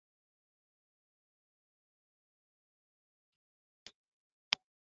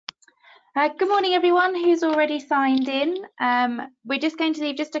Good morning, everyone who's already signed in. We're just going to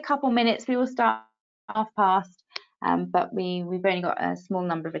leave just a couple minutes. We will start half past, but we've only got a small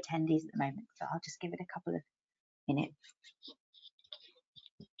number of attendees at the moment, so I'll just give it a couple of minutes.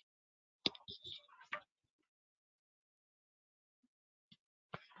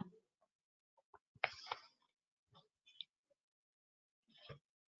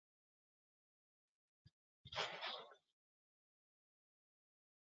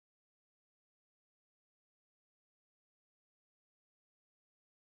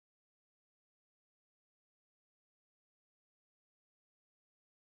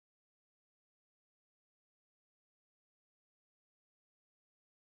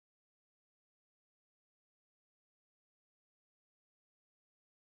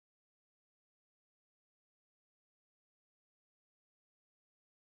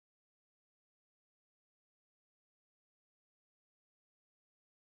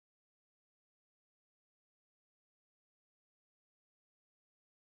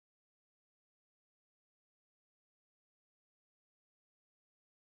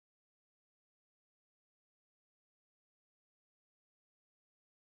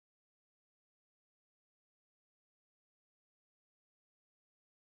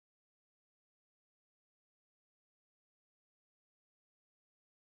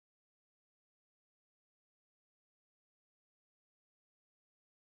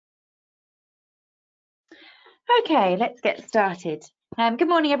 Okay, let's get started. Good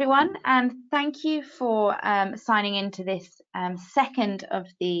morning, everyone, and thank you for signing into this second of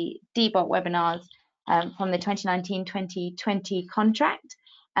the DBOT webinars from the 2019-2020 contract.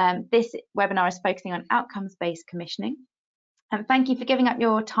 This webinar is focusing on outcomes-based commissioning. Thank you for giving up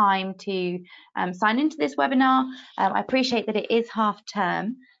your time to sign into this webinar. I appreciate that it is half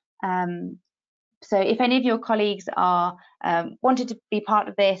term. So if any of your colleagues are wanted to be part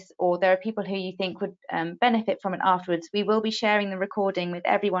of this, or there are people who you think would benefit from it afterwards, we will be sharing the recording with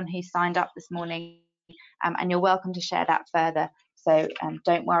everyone who signed up this morning, and you're welcome to share that further. So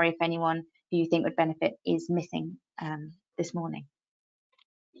don't worry if anyone who you think would benefit is missing this morning.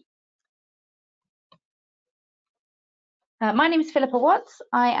 My name is Philippa Watts.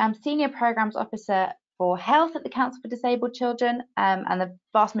 I am Senior Programmes Officer for Health at the Council for Disabled Children, and the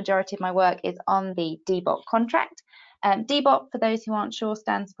vast majority of my work is on the DBOT contract. DBOT, for those who aren't sure,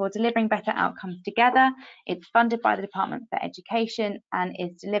 stands for Delivering Better Outcomes Together. It's funded by the Department for Education and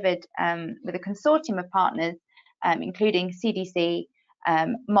is delivered with a consortium of partners, including CDC,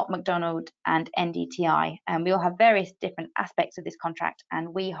 Mott MacDonald and NDTI. We all have various different aspects of this contract,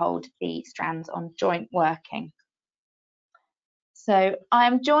 and we hold the strands on joint working. So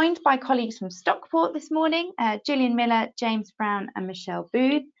I'm joined by colleagues from Stockport this morning, Gillian Miller, James Brown and Michelle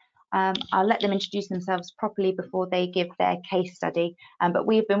Booth. I'll let them introduce themselves properly before they give their case study, but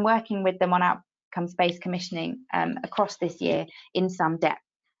we've been working with them on outcomes-based commissioning across this year in some depth.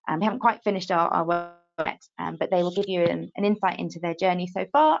 We haven't quite finished our work yet, but they will give you an insight into their journey so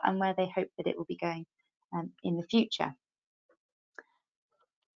far and where they hope that it will be going in the future.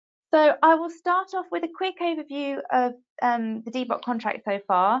 So I will start off with a quick overview of the DBOT contract so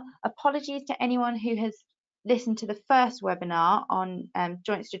far. Apologies to anyone who has listened to the first webinar on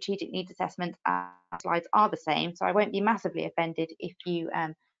joint strategic needs assessment. Our slides are the same, so I won't be massively offended if you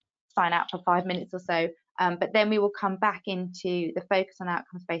sign out for 5 minutes or so. But then we will come back into the focus on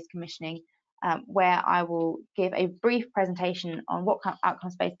outcomes-based commissioning, where I will give a brief presentation on what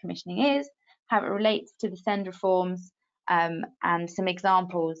outcomes-based commissioning is, how it relates to the SEND reforms, and some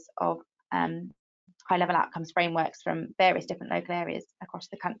examples of high-level outcomes frameworks from various different local areas across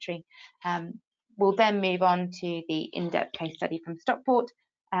the country. We'll then move on to the in-depth case study from Stockport,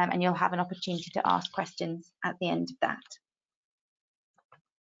 and you'll have an opportunity to ask questions at the end of that.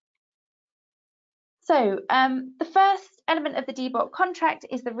 So the first element of the DBOT contract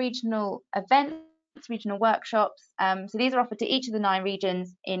is the regional events, regional workshops. So these are offered to each of the 9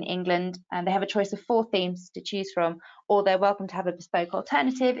 regions in England, and they have a choice of 4 themes to choose from, or they're welcome to have a bespoke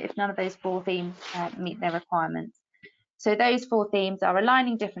alternative if none of those 4 themes meet their requirements. So those 4 themes are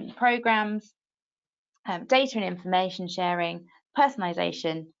aligning different programmes, data and information sharing,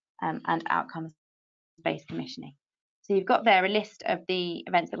 personalisation, and outcomes-based commissioning. So you've got there a list of the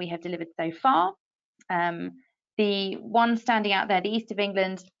events that we have delivered so far. The one standing out there, the East of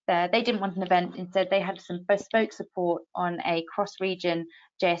England, they didn't want an event. Instead, they had some bespoke support on a cross-region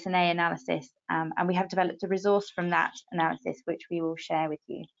JSNA analysis, and we have developed a resource from that analysis, which we will share with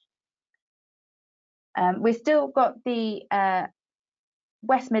you. We've still got the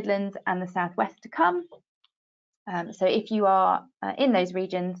West Midlands and the South West to come. So if you are in those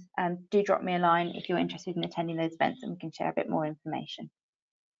regions, do drop me a line if you're interested in attending those events, and we can share a bit more information.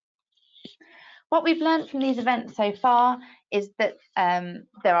 What we've learned from these events so far is that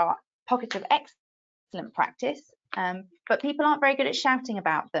there are pockets of excellent practice, but people aren't very good at shouting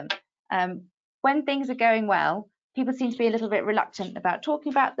about them. When things are going well, people seem to be a little bit reluctant about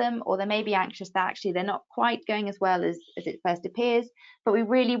talking about them, or they may be anxious that actually they're not quite going as well as it first appears. But we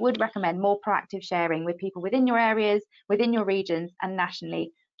really would recommend more proactive sharing with people within your areas, within your regions, and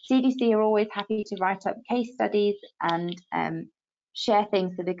nationally. CDC are always happy to write up case studies and share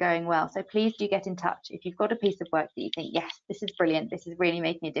things that are going well. So please do get in touch if you've got a piece of work that you think, yes, this is brilliant, this is really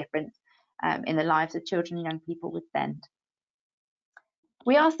making a difference in the lives of children and young people with SEND.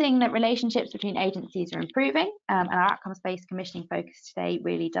 We are seeing that relationships between agencies are improving, and our outcomes-based commissioning focus today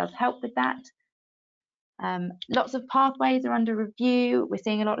really does help with that. Lots of pathways are under review. We're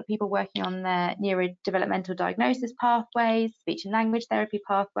seeing a lot of people working on their neurodevelopmental diagnosis pathways, speech and language therapy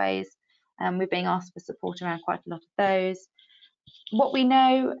pathways. We're being asked for support around quite a lot of those. What we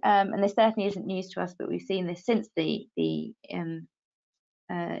know, and this certainly isn't news to us, but we've seen this since the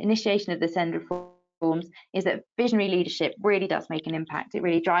initiation of the SEND reforms, is that visionary leadership really does make an impact. It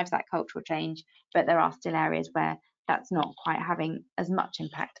really drives that cultural change, but there are still areas where that's not quite having as much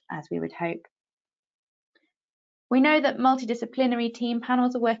impact as we would hope. We know that multidisciplinary team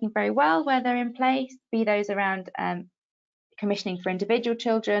panels are working very well where they're in place, be those around commissioning for individual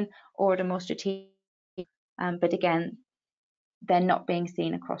children or at a more strategic, but again, they're not being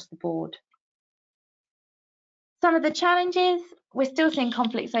seen across the board. Some of the challenges, we're still seeing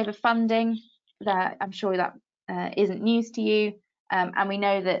conflicts over funding. That I'm sure that isn't news to you. And we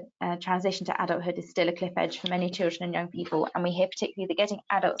know that transition to adulthood is still a cliff edge for many children and young people. And we hear particularly that getting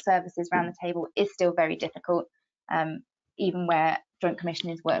adult services around the table is still very difficult, even where joint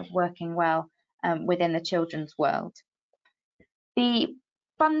commissioning is working well within the children's world. The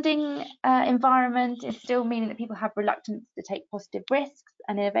funding environment is still meaning that people have reluctance to take positive risks,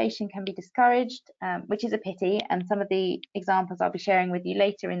 and innovation can be discouraged, which is a pity. And some of the examples I'll be sharing with you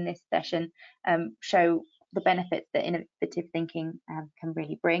later in this session show the benefits that innovative thinking can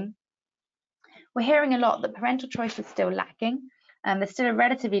really bring. We're hearing a lot that parental choice is still lacking. There's still a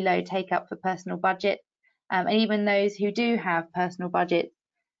relatively low take up for personal budgets, and even those who do have personal budgets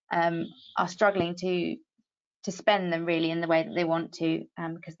are struggling to spend them really in the way that they want to,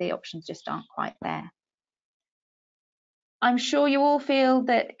 because the options just aren't quite there. I'm sure you all feel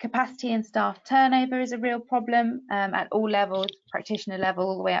that capacity and staff turnover is a real problem at all levels, practitioner level,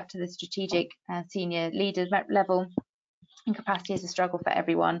 all the way up to the strategic senior leaders level, and capacity is a struggle for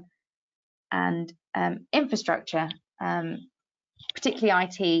everyone. And infrastructure, particularly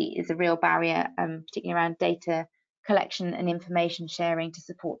IT, is a real barrier, particularly around data collection and information sharing to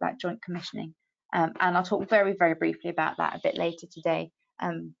support that joint commissioning. And I'll talk very, very briefly about that a bit later today.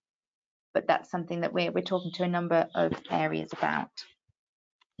 But that's something that we're talking to a number of areas about.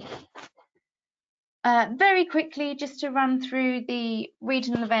 Very quickly, just to run through the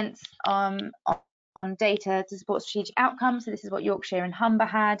regional events on data to support strategic outcomes. So this is what Yorkshire and Humber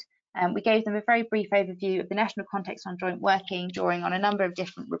had. We gave them a very brief overview of the national context on joint working, drawing on a number of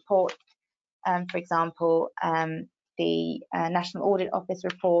different reports. For example, the National Audit Office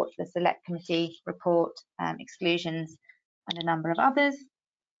report, the Select Committee report, exclusions, and a number of others.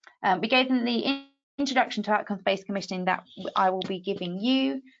 We gave them the introduction to outcomes-based commissioning that I will be giving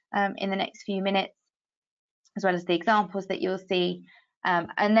you in the next few minutes, as well as the examples that you'll see.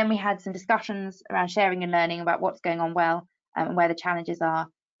 And then we had some discussions around sharing and learning about what's going on well and where the challenges are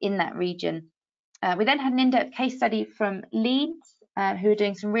in that region. We then had an in-depth case study from Leeds, who are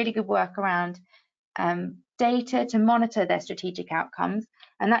doing some really good work around data to monitor their strategic outcomes.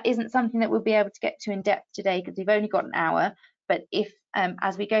 And that isn't something that we'll be able to get to in depth today because we've only got an hour. But if,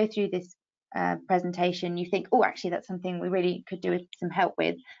 as we go through this presentation, you think, oh, actually, that's something we really could do with some help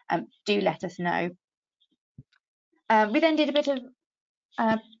with, do let us know. We then did a bit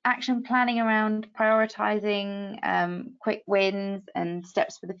of action planning around prioritising quick wins and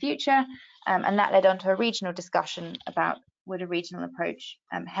steps for the future. And that led on to a regional discussion about would a regional approach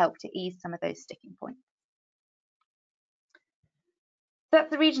help to ease some of those sticking points. So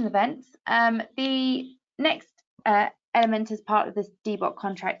that's the regional events. The next element as part of this DBOT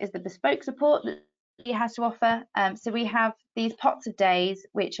contract is the bespoke support that it has to offer. So we have these pots of days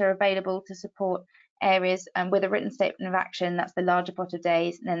which are available to support areas with a written statement of action. That's the larger pot of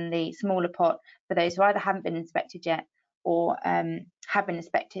days, and then the smaller pot for those who either haven't been inspected yet or have been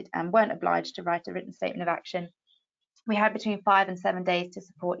inspected and weren't obliged to write a written statement of action. We had between 5 and 7 days to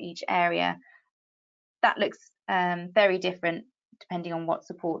support each area. That looks very different depending on what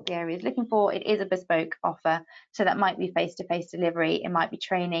support the area is looking for. It is a bespoke offer, so that might be face-to-face delivery, it might be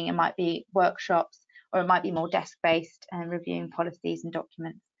training, it might be workshops, or it might be more desk-based and reviewing policies and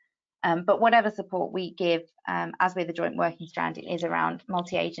documents. But whatever support we give, as with the joint working strand, it is around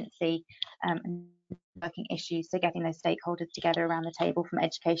multi-agency and working issues, so getting those stakeholders together around the table from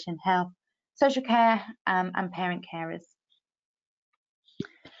education, health, social care and parent carers.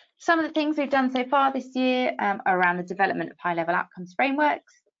 Some of the things we've done so far this year are around the development of high-level outcomes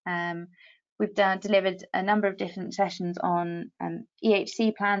frameworks. We've delivered a number of different sessions on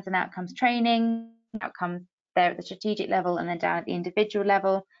EHC plans and outcomes training, outcomes there at the strategic level and then down at the individual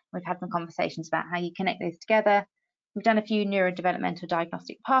level. We've had some conversations about how you connect those together. We've done a few neurodevelopmental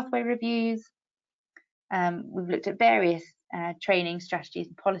diagnostic pathway reviews. We've looked at various training strategies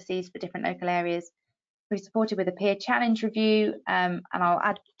and policies for different local areas. We've supported with a peer challenge review, and I'll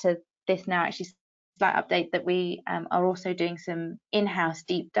add to this now actually a slight update that we are also doing some in-house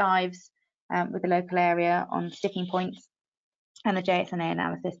deep dives with the local area on sticking points and the JSNA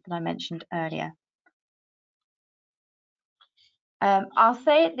analysis that I mentioned earlier. I'll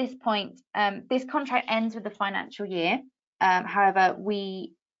say at this point, this contract ends with the financial year. However,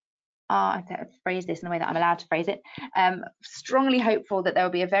 we are, I phrase this in the way that I'm allowed to phrase it, strongly hopeful that there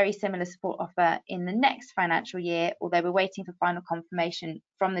will be a very similar support offer in the next financial year, although we're waiting for final confirmation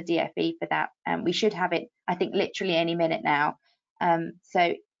from the DFE for that. We should have it, I think, literally any minute now.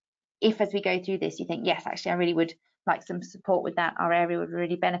 So if as we go through this, you think, yes, actually, I really would like some support with that, our area would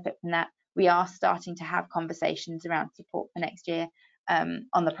really benefit from that, we are starting to have conversations around support for next year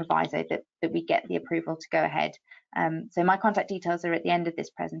on the proviso that we get the approval to go ahead. So my contact details are at the end of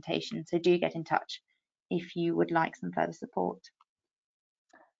this presentation, so do get in touch if you would like some further support.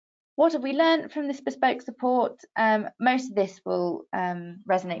 What have we learned from this bespoke support? Most of this will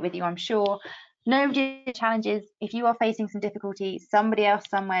resonate with you, I'm sure. Nobody challenges. If you are facing some difficulty, somebody else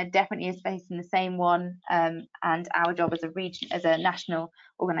somewhere definitely is facing the same one, and our job as a region, as a national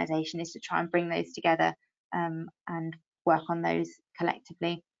organisation, is to try and bring those together and work on those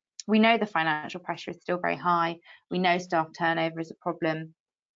collectively. We know the financial pressure is still very high. We know staff turnover is a problem.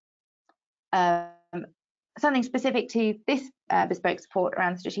 Something specific to this bespoke support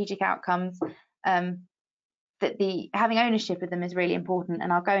around strategic outcomes, that having ownership of them is really important,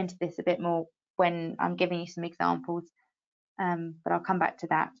 and I'll go into this a bit more when I'm giving you some examples, but I'll come back to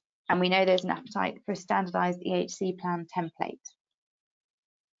that. And we know there's an appetite for a standardised EHC plan template.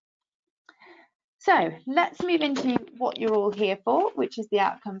 So let's move into what you're all here for, which is the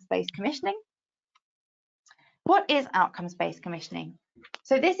outcomes-based commissioning. What is outcomes-based commissioning?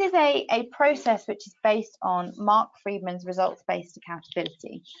 So this is a process which is based on Mark Friedman's results-based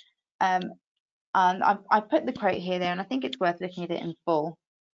accountability. And I've put the quote here there, and I think it's worth looking at it in full.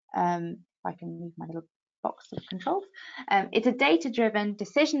 If I can move my little box of controls. It's a data-driven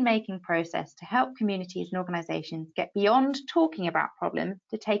decision-making process to help communities and organisations get beyond talking about problems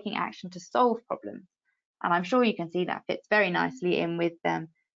to taking action to solve problems. And I'm sure you can see that fits very nicely in with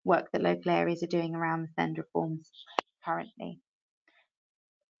work that local areas are doing around the SEND reforms currently.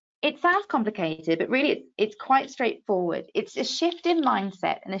 It sounds complicated, but really it's quite straightforward. It's a shift in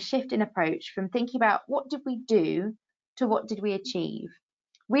mindset and a shift in approach from thinking about what did we do to what did we achieve.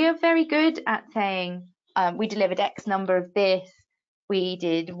 We are very good at saying we delivered X number of this, we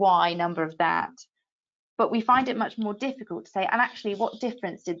did Y number of that, but we find it much more difficult to say, and actually what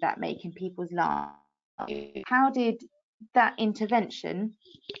difference did that make in people's lives? How did that intervention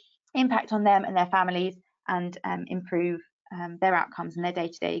impact on them and their families and improve their outcomes and their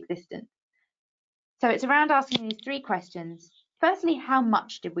day-to-day existence? So it's around asking these three questions. Firstly, how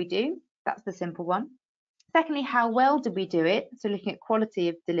much did we do? That's the simple one. Secondly, how well did we do it? So looking at quality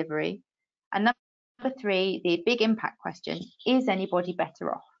of delivery. And number three, the big impact question, is anybody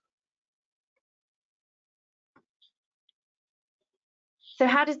better off? So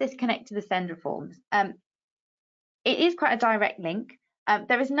how does this connect to the SEND reforms? It is quite a direct link.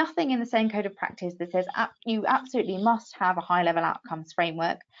 There is nothing in the SEND Code of Practice that says you absolutely must have a high-level outcomes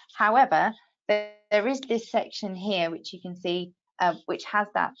framework. However, there is this section here, which you can see, which has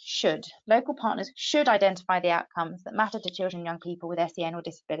that should. Local partners should identify the outcomes that matter to children and young people with SEN or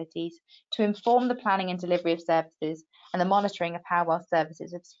disabilities to inform the planning and delivery of services and the monitoring of how well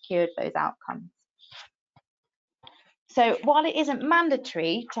services have secured those outcomes. So while it isn't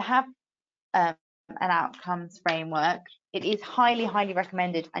mandatory to have an outcomes framework, it is highly, highly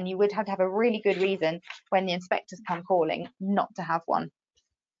recommended, and you would have to have a really good reason when the inspectors come calling not to have one.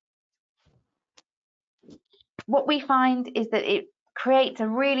 What we find is that it creates a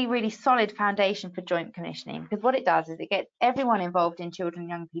really, really solid foundation for joint commissioning, because what it does is it gets everyone involved in children and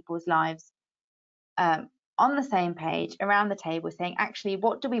young people's lives on the same page around the table, saying, actually,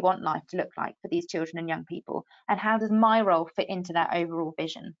 what do we want life to look like for these children and young people, and how does my role fit into that overall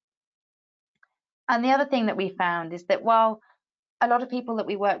vision? And the other thing that we found is that while a lot of people that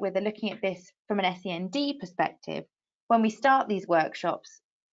we work with are looking at this from an SEND perspective. When we start these workshops,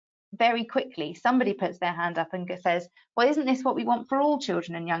 very quickly somebody puts their hand up and says, well, isn't this what we want for all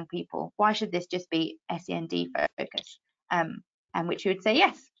children and young people? Why should this just be SEND focus? And which we would say,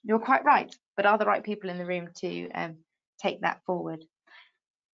 yes, you're quite right, but are the right people in the room to take that forward?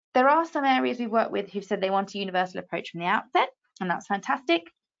 There are some areas we work with who've said they want a universal approach from the outset, and that's fantastic.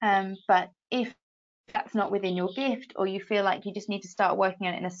 But if that's not within your gift, or you feel like you just need to start working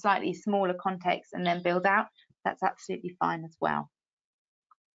on it in a slightly smaller context and then build out, that's absolutely fine as well.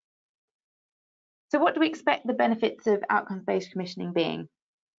 So what do we expect the benefits of outcomes-based commissioning being?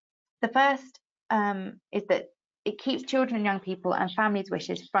 The first is that it keeps children and young people and families'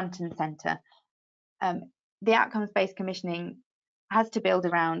 wishes front and centre. The outcomes-based commissioning has to build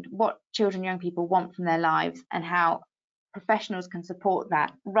around what children and young people want from their lives and how professionals can support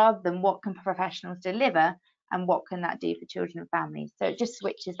that, rather than what can professionals deliver and what can that do for children and families. So it just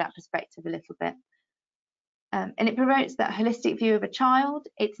switches that perspective a little bit. And it promotes that holistic view of a child.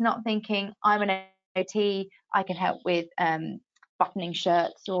 It's not thinking, I'm an OT, I can help with buttoning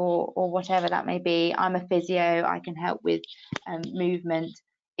shirts or whatever that may be. I'm a physio, I can help with movement.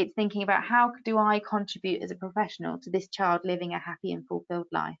 It's thinking about how do I contribute as a professional to this child living a happy and fulfilled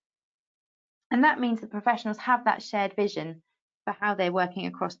life. And that means that professionals have that shared vision for how they're working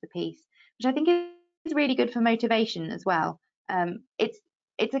across the piece, which I think is really good for motivation as well.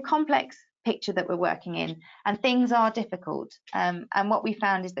 It's a complex picture that we're working in, and things are difficult. And what we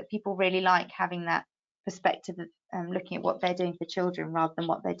found is that people really like having that perspective of looking at what they're doing for children rather than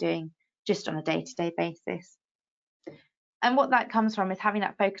what they're doing just on a day-to-day basis. And what that comes from is having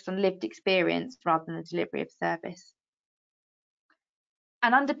that focus on lived experience rather than the delivery of service.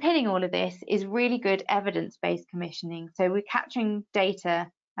 And underpinning all of this is really good evidence-based commissioning. So we're capturing data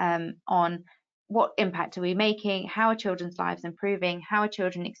on what impact are we making, how are children's lives improving, how are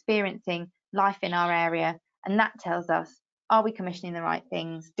children experiencing life in our area, and that tells us, are we commissioning the right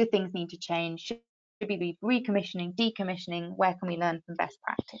things? Do things need to change? Should we be recommissioning, decommissioning? Where can we learn from best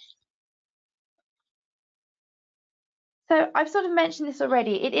practice? So I've sort of mentioned this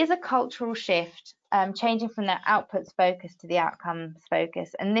already. It is a cultural shift, changing from that outputs focus to the outcomes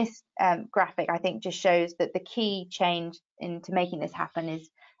focus. And this graphic, I think, just shows that the key change into making this happen is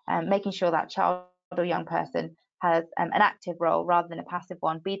making sure that child or young person has an active role rather than a passive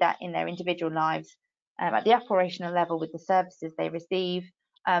one, be that in their individual lives, at the operational level with the services they receive,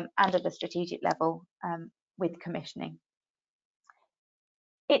 and at the strategic level with commissioning.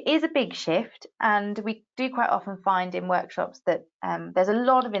 It is a big shift, and we do quite often find in workshops that there's a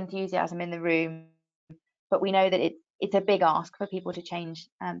lot of enthusiasm in the room, but we know that it's a big ask for people to change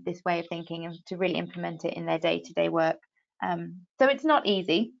this way of thinking and to really implement it in their day-to-day work. So it's not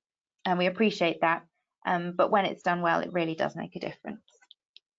easy, and we appreciate that, but when it's done well, it really does make a difference.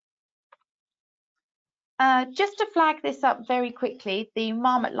 Just to flag this up very quickly, the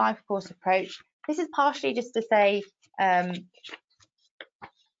Marmot Life Course approach, this is partially just to say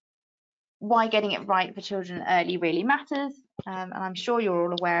why getting it right for children early really matters, and I'm sure you're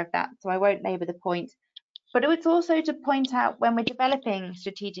all aware of that, so I won't labour the point. But it's also to point out when we're developing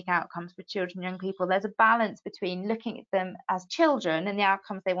strategic outcomes for children and young people, there's a balance between looking at them as children and the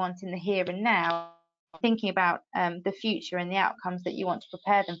outcomes they want in the here and now, thinking about the future and the outcomes that you want to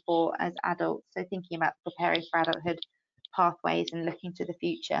prepare them for as adults, so thinking about preparing for adulthood pathways and looking to the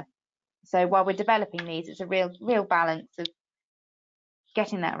future. So while we're developing these, it's a real balance of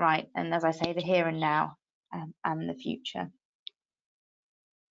getting that right, and as I say, the here and now and the future.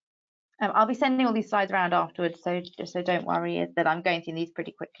 I'll be sending all these slides around afterwards, so don't worry that I'm going through these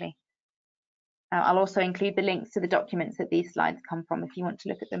pretty quickly. I'll also include the links to the documents that these slides come from if you want to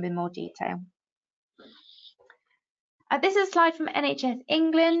look at them in more detail. This is a slide from NHS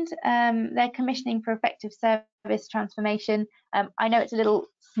England. They're commissioning for effective service transformation. I know it's a little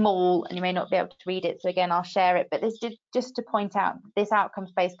small and you may not be able to read it, so again, I'll share it, but this is just to point out this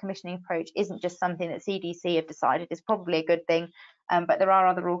outcomes-based commissioning approach isn't just something that CDC have decided is probably a good thing, but there are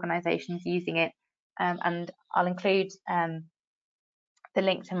other organisations using it, and I'll include the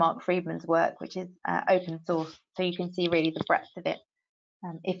link to Mark Friedman's work, which is open source, so you can see really the breadth of it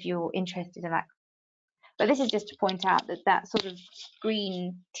if you're interested in that. But this is just to point out that sort of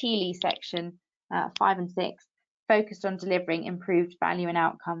green tealy section, 5 and 6, focused on delivering improved value and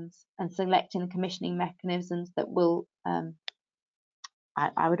outcomes and selecting commissioning mechanisms that will,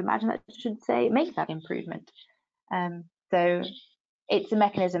 I would imagine that should say, make that improvement. So it's a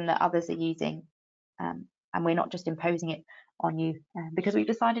mechanism that others are using, and we're not just imposing it on you because we've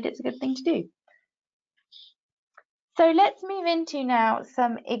decided it's a good thing to do. So let's move into now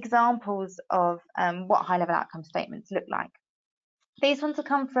some examples of what high-level outcome statements look like. These ones have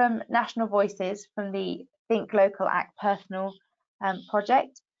come from national voices from the Think Local Act Personal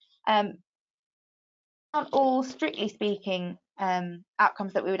project. Aren't all, strictly speaking,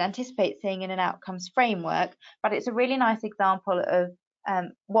 outcomes that we would anticipate seeing in an outcomes framework, but it's a really nice example of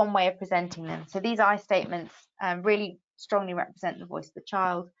one way of presenting them. So these I statements really strongly represent the voice of the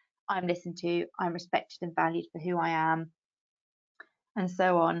child. I'm listened to, I'm respected and valued for who I am, and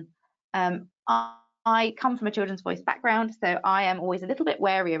so on. I come from a children's voice background, so I am always a little bit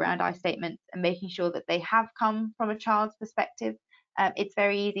wary around I statements and making sure that they have come from a child's perspective. It's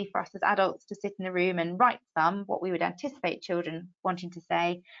very easy for us as adults to sit in a room and write what we would anticipate children wanting to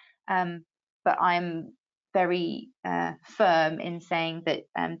say, but I'm very firm in saying that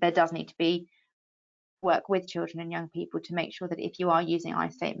there does need to be work with children and young people to make sure that if you are using I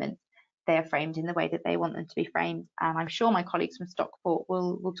statements, they are framed in the way that they want them to be framed. And I'm sure my colleagues from Stockport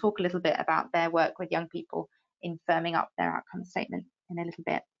will talk a little bit about their work with young people in firming up their outcome statement in a little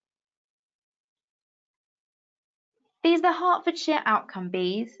bit. These are the Hertfordshire outcome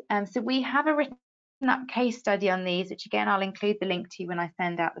bees. So we have a written up case study on these, which again, I'll include the link to when I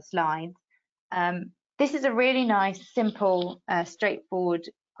send out the slides. This is a really nice, simple, straightforward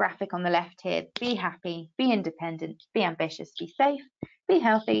graphic on the left here. Be happy, be independent, be ambitious, be safe, be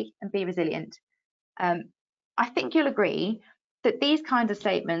healthy, and be resilient. I think you'll agree that these kinds of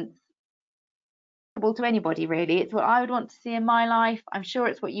statements are applicable to anybody, really. It's what I would want to see in my life. I'm sure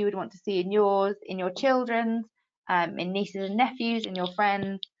it's what you would want to see in yours, in your children's, in nieces and nephews, in your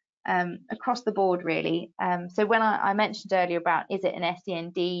friends, across the board, really. So when I mentioned earlier about is it an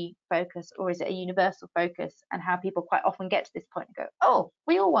SEND focus or is it a universal focus, and how people quite often get to this point and go, oh,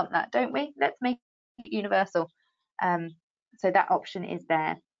 we all want that, don't we? Let's make it universal. So that option is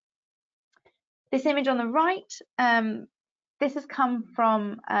there. This image on the right, this has come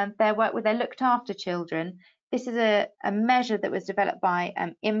from their work with their looked after children. This is a measure that was developed by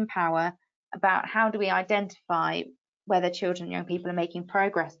Empower about how do we identify whether children and young people are making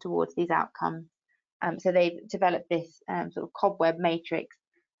progress towards these outcomes. So they've developed this sort of cobweb matrix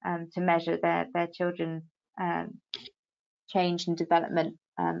to measure their children's change and development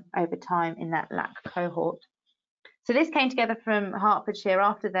over time in that LAC cohort. So this came together from Hertfordshire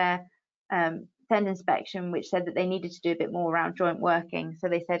after their SEND inspection, which said that they needed to do a bit more around joint working. So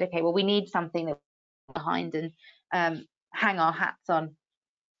they said, okay, well, we need something that we're behind and hang our hats on,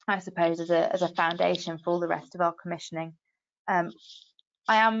 I suppose, as a foundation for all the rest of our commissioning. I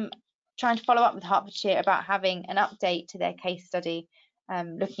am trying to follow up with Hertfordshire about having an update to their case study,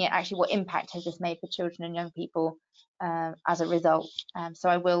 looking at actually what impact has this made for children and young people as a result. So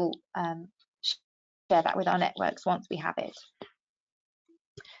I will share that with our networks once we have it.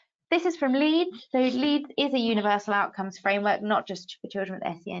 This is from Leeds. So Leeds is a universal outcomes framework, not just for children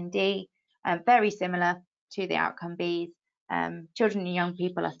with SEND, very similar to the outcome bees. Children and young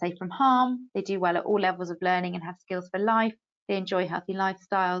people are safe from harm. They do well at all levels of learning and have skills for life. They enjoy healthy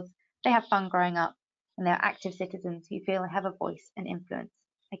lifestyles. They have fun growing up, and they're active citizens who feel they have a voice and influence.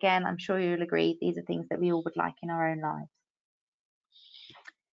 Again, I'm sure you'll agree, these are things that we all would like in our own lives.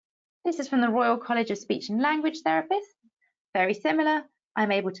 This is from the Royal College of Speech and Language Therapists. Very similar.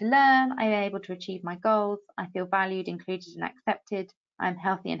 I'm able to learn, I'm able to achieve my goals, I feel valued, included and accepted, I'm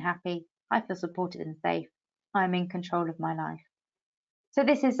healthy and happy, I feel supported and safe, I'm in control of my life. So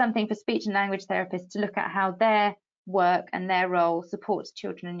this is something for speech and language therapists to look at how their work and their role supports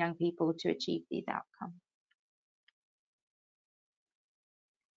children and young people to achieve these outcomes.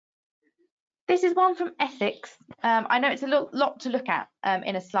 This is one from Essex. I know it's a lot to look at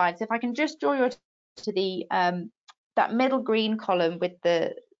in a slide, so if I can just draw your attention to the that middle green column with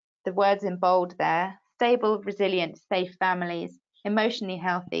the words in bold there: stable, resilient, safe families, emotionally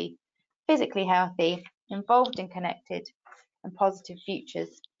healthy, physically healthy, involved and connected, and positive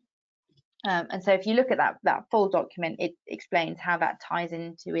futures. And so if you look at that full document, it explains how that ties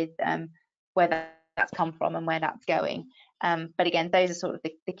into with where that's come from and where that's going. But again, those are sort of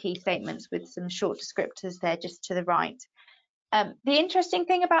the key statements with some short descriptors there just to the right. The interesting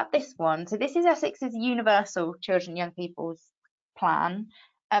thing about this one, so this is Essex's universal children and young people's plan.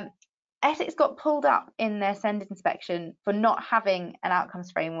 Essex got pulled up in their SEND inspection for not having an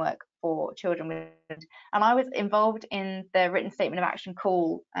outcomes framework for children with, and I was involved in the written statement of action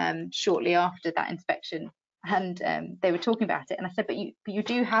call shortly after that inspection, and they were talking about it, and I said, but you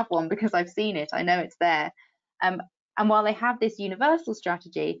do have one, because I've seen it, I know it's there. And while they have this universal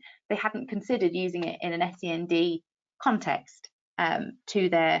strategy, they hadn't considered using it in an SEND context, to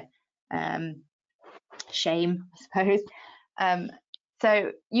their shame, I suppose.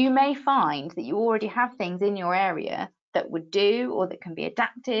 So you may find that you already have things in your area that would do, or that can be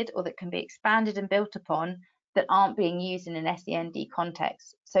adapted, or that can be expanded and built upon that aren't being used in an SEND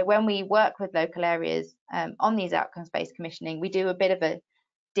context. So when we work with local areas on these outcomes-based commissioning, we do a bit of a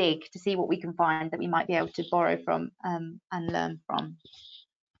dig to see what we can find that we might be able to borrow from and learn from.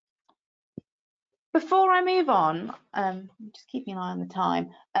 Before I move on, just keeping an eye on the time,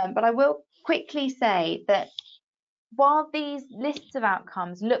 but I will quickly say that while these lists of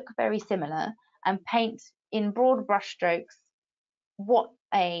outcomes look very similar and paint in broad brushstrokes what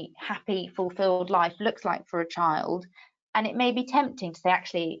a happy, fulfilled life looks like for a child, and it may be tempting to say,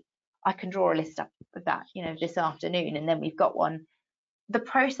 actually, I can draw a list up of that, this afternoon, and then we've got one. The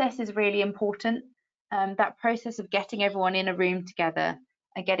process is really important. That process of getting everyone in a room together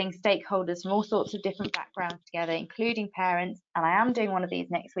and getting stakeholders from all sorts of different backgrounds together, including parents. And I am doing one of these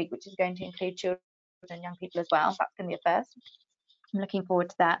next week, which is going to include children and young people as well. That's going to be a first. I'm looking forward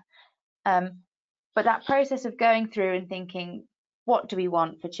to that. But that process of going through and thinking, what do we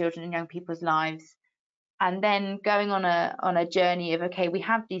want for children and young people's lives? And then going on a journey of, okay, we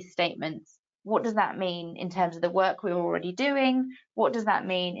have these statements. What does that mean in terms of the work we're already doing? What does that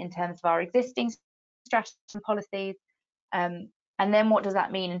mean in terms of our existing strategies and policies? And then what does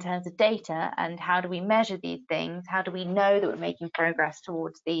that mean in terms of data, and how do we measure these things? How do we know that we're making progress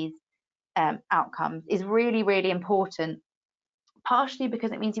towards these outcomes is really, really important, partially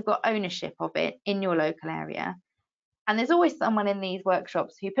because it means you've got ownership of it in your local area. And there's always someone in these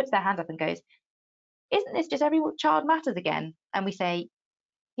workshops who puts their hand up and goes, isn't this just every child matters again? And we say,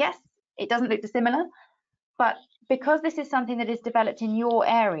 yes, it doesn't look dissimilar, but because this is something that is developed in your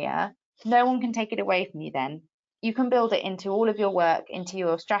area, no one can take it away from you then. You can build it into all of your work, into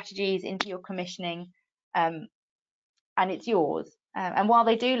your strategies, into your commissioning, and it's yours. And while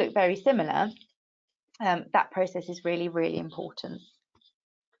they do look very similar, that process is really, really important.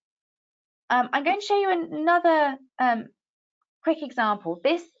 I'm going to show you another quick example.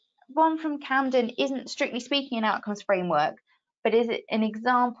 This one from Camden isn't strictly speaking an outcomes framework, but is an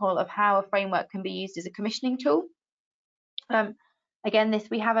example of how a framework can be used as a commissioning tool. Again,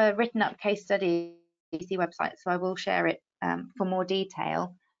 we have a written up case study on the website, so I will share it for more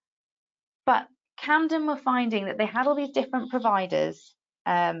detail. But Camden were finding that they had all these different providers,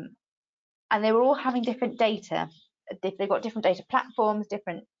 and they were all having different data. They got different data platforms,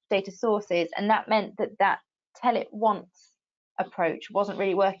 different data sources, and that meant that tell it once approach wasn't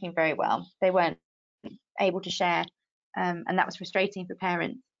really working very well. They weren't able to share, and that was frustrating for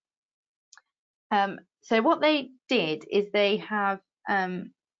parents. So what they did is they have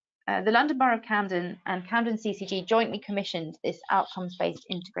the London Borough of Camden and Camden CCG jointly commissioned this outcomes-based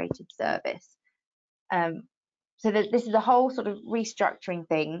integrated service. So that this is a whole sort of restructuring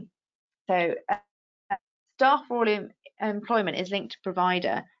thing. So staff for all employment is linked to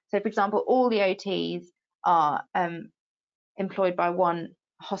provider. So for example, all the OTs are employed by one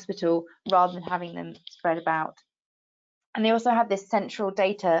hospital rather than having them spread about. And they also have this central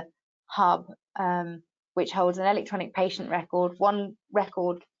data hub, which holds an electronic patient record, one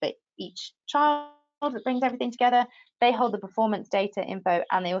record for each child that brings everything together. They hold the performance data info,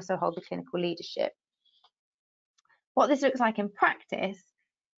 and they also hold the clinical leadership. What this looks like in practice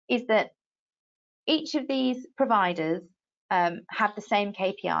is that each of these providers have the same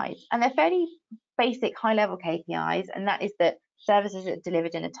KPIs, and they're fairly basic high-level KPIs, and that is that services are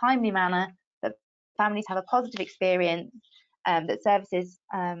delivered in a timely manner, that families have a positive experience, that services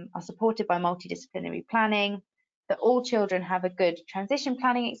are supported by multidisciplinary planning, that all children have a good transition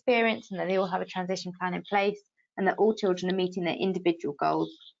planning experience, and that they all have a transition plan in place, and that all children are meeting their individual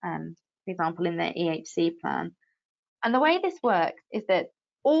goals, for example, in their EHC plan. And the way this works is that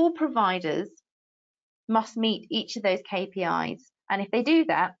all providers must meet each of those KPIs. And if they do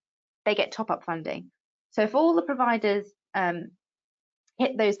that, they get top-up funding. So if all the providers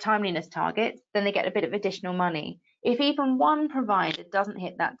hit those timeliness targets, then they get a bit of additional money. If even one provider doesn't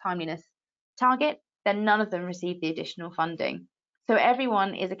hit that timeliness target, then none of them receive the additional funding. So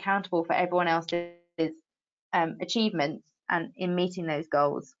everyone is accountable for everyone else's achievements and in meeting those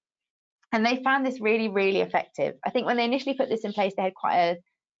goals. And they found this really, really effective. I think when they initially put this in place, they had quite a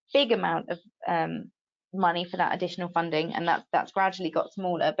big amount of money for that additional funding, and that's gradually got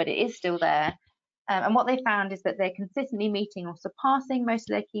smaller, but it is still there. And what they found is that they're consistently meeting or surpassing most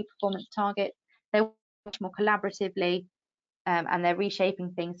of their key performance targets. They're much more collaboratively, and they're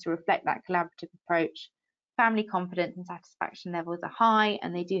reshaping things to reflect that collaborative approach. Family confidence and satisfaction levels are high,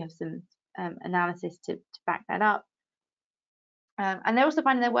 and they do have some analysis to back that up. And they're also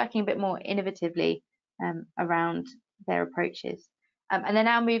finding they're working a bit more innovatively around their approaches. And they're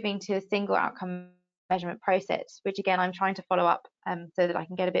now moving to a single outcome measurement process, which again, I'm trying to follow up so that I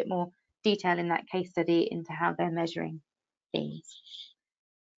can get a bit more detail in that case study into how they're measuring things.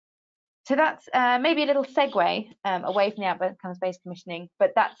 So that's maybe a little segue away from the outcomes-based commissioning,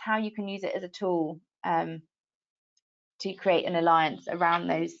 but that's how you can use it as a tool to create an alliance around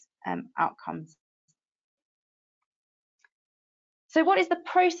those outcomes. So what is the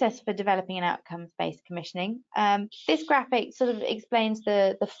process for developing an outcomes-based commissioning? This graphic sort of explains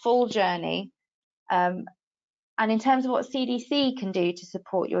the full journey. And in terms of what CDC can do to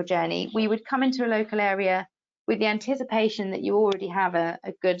support your journey, we would come into a local area with the anticipation that you already have a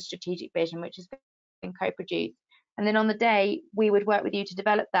good strategic vision, which has been co-produced. And then on the day, we would work with you to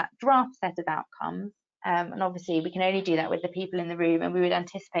develop that draft set of outcomes. And obviously, we can only do that with the people in the room, and we would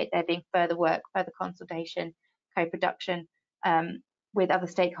anticipate there being further work, further consultation, co-production with other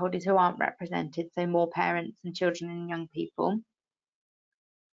stakeholders who aren't represented, so more parents and children and young people.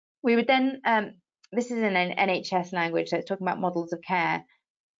 We would then this is in an NHS language, so it's talking about models of care,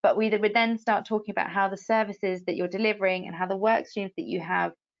 but we would then start talking about how the services that you're delivering and how the work streams that you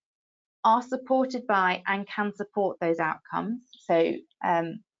have are supported by and can support those outcomes. So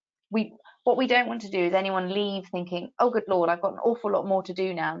what we don't want to do is anyone leave thinking, oh good Lord, I've got an awful lot more to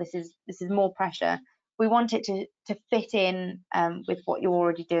do now, this is more pressure. We want it to fit in with what you're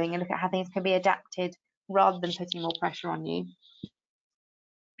already doing and look at how things can be adapted rather than putting more pressure on you.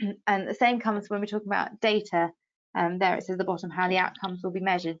 And the same comes when we're talking about data. There it says at the bottom how the outcomes will be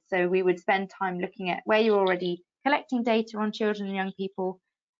measured. So we would spend time looking at where you're already collecting data on children and young people.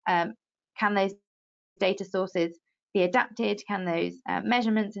 Can those data sources be adapted? Can those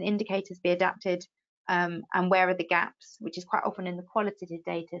measurements and indicators be adapted? And where are the gaps, which is quite often in the qualitative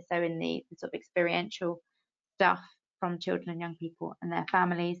data, so in the sort of experiential stuff from children and young people and their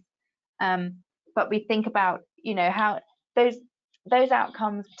families. But we think about, you know, how those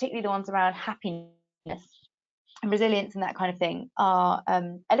outcomes, particularly the ones around happiness and resilience and that kind of thing, are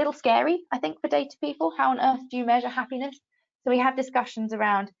a little scary, I think, for data people. How on earth do you measure happiness? So we have discussions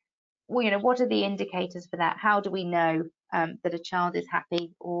around, well, you know, what are the indicators for that? How do we know that a child is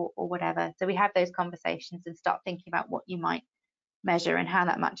happy or whatever? So we have those conversations and start thinking about what you might measure and how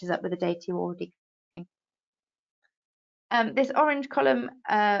that matches up with the data you already. This orange column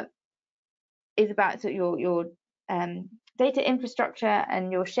is about sort of your data infrastructure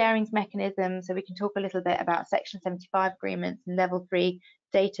and your sharings mechanism. So we can talk a little bit about Section 75 agreements and Level 3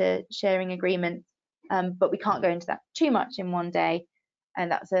 data sharing agreements, but we can't go into that too much in one day.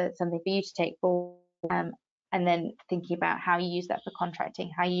 And that's something for you to take forward. And then thinking about how you use that for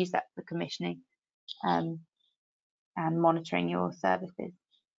contracting, how you use that for commissioning, and monitoring your services.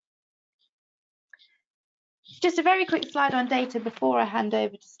 Just a very quick slide on data before I hand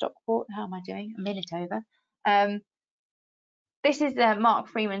over to Stockport. How am I doing? A minute over. This is Mark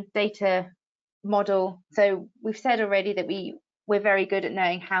Freeman's data model. So we've said already that we're very good at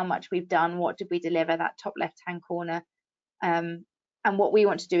knowing how much we've done, what did we deliver, that top left-hand corner. And what we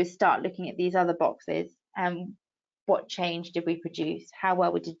want to do is start looking at these other boxes. What change did we produce? How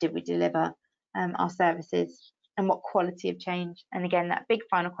well did we deliver our services? And what quality of change? And again, that big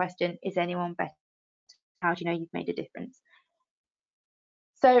final question, is anyone better? How do you know you've made a difference?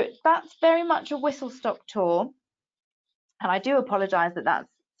 So that's very much a whistle-stop tour. And I do apologise that that's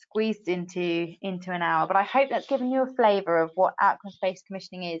squeezed into an hour, but I hope that's given you a flavour of what outcomes-based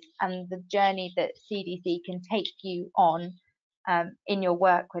commissioning is and the journey that CDC can take you on in your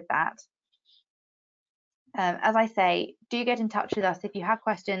work with that. As I say, do get in touch with us if you have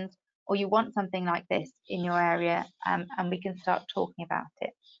questions or you want something like this in your area, and we can start talking about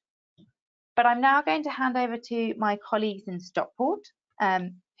it. But I'm now going to hand over to my colleagues in Stockport,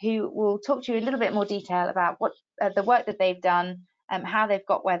 who will talk to you a little bit more detail about what the work that they've done, how they've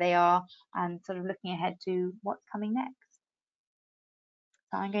got where they are, and sort of looking ahead to what's coming next.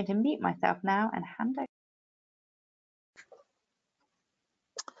 So I'm going to mute myself now and hand over.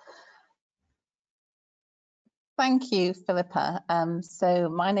 Thank you, Philippa. So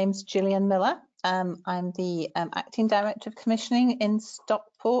my name's Gillian Miller. I'm the Acting Director of Commissioning in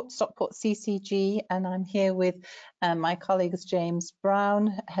Stockport CCG, and I'm here with my colleagues James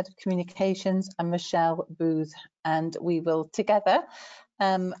Brown, Head of Communications, and Michelle Booth, and we will together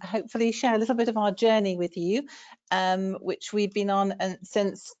hopefully share a little bit of our journey with you, which we've been on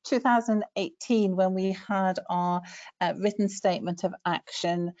since 2018, when we had our written statement of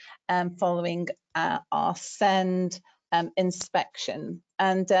action following our SEND inspection.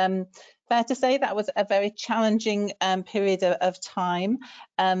 And fair to say that was a very challenging period of time.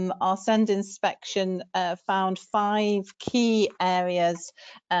 Our SEND inspection found 5 key areas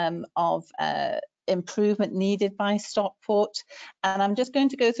of improvement needed by Stockport. And I'm just going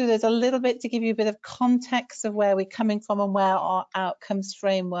to go through those a little bit to give you a bit of context of where we're coming from and where our outcomes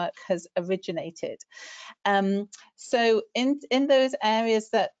framework has originated. So in those areas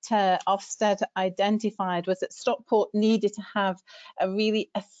that Ofsted identified was that Stockport needed to have a really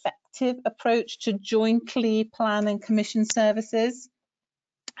effective approach to jointly plan and commission services.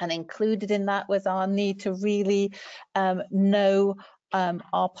 And included in that was our need to really know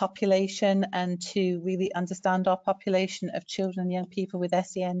our population and to really understand our population of children and young people with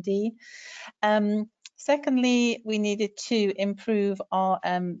SEND. Secondly, we needed to improve our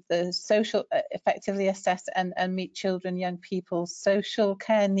the social, effectively assess and meet children, young people's social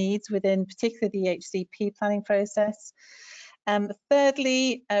care needs within particularly the HCP planning process.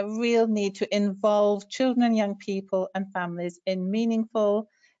 Thirdly, a real need to involve children and young people and families in meaningful,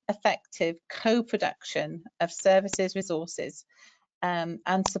 effective co-production of services, resources,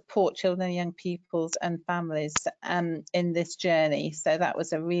 and support children and young peoples and families in this journey. So that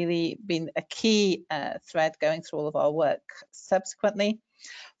was really been a key thread going through all of our work subsequently.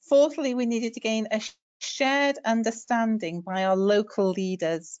 Fourthly, we needed to gain a shared understanding by our local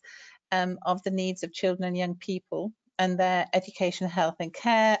leaders of the needs of children and young people and their education, health and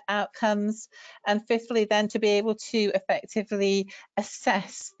care outcomes. And fifthly, then to be able to effectively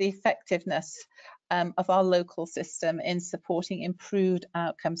assess the effectiveness of our local system in supporting improved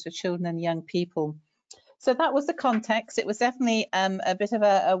outcomes for children and young people. So that was the context. It was definitely a bit of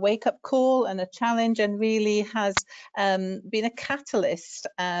a wake-up call and a challenge, and really has been a catalyst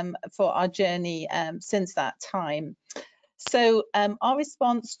for our journey since that time. So our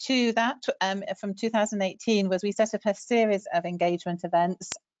response to that from 2018 was we set up a series of engagement events.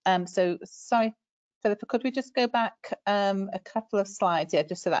 So sorry, Philippa, could we just go back a couple of slides? Yeah,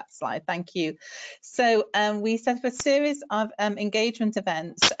 just to that slide, thank you. So we set up a series of engagement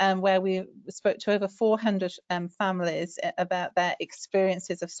events where we spoke to over 400 families about their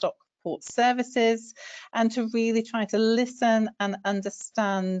experiences of Stockport services, and to really try to listen and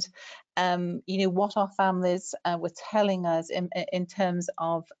understand what our families were telling us in terms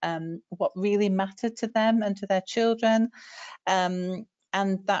of what really mattered to them and to their children.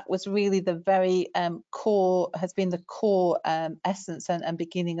 And that was really the very core, has been the core essence and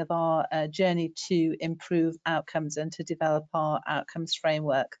beginning of our journey to improve outcomes and to develop our outcomes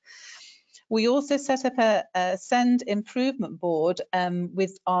framework. We also set up a SEND improvement board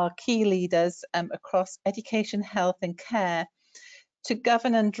with our key leaders across education, health and care to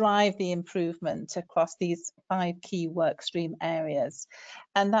govern and drive the improvement across these 5 key workstream areas.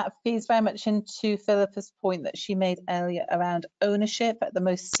 And that feeds very much into Philippa's point that she made earlier around ownership at the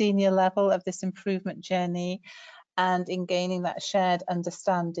most senior level of this improvement journey, and in gaining that shared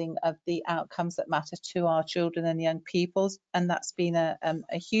understanding of the outcomes that matter to our children and young peoples. And that's been a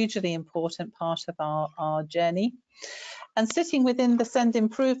hugely important part of our journey. And sitting within the SEND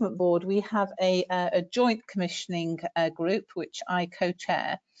Improvement Board, we have a joint commissioning group, which I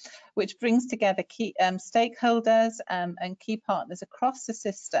co-chair, which brings together key stakeholders and key partners across the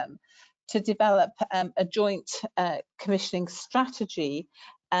system to develop a joint commissioning strategy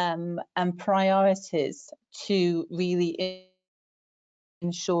and priorities to really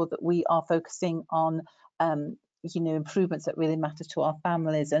ensure that we are focusing on improvements that really matter to our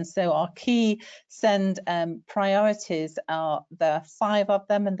families. And so our key SEND priorities are, there are 5 of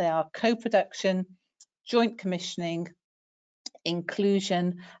them, and they are co-production, joint commissioning,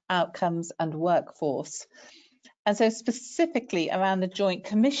 inclusion, outcomes and workforce. And so specifically around the joint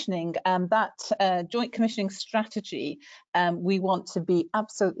commissioning, that joint commissioning strategy, we want to be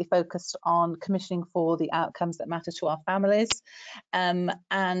absolutely focused on commissioning for the outcomes that matter to our families, and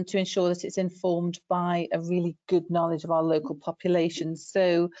to ensure that it's informed by a really good knowledge of our local population.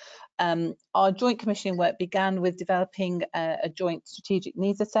 So our joint commissioning work began with developing a joint strategic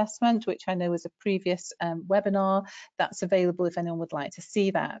needs assessment, which I know was a previous webinar. That's available if anyone would like to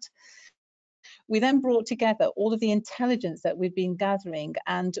see that. We then brought together all of the intelligence that we've been gathering,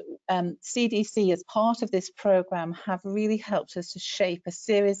 and CDC, as part of this programme, have really helped us to shape a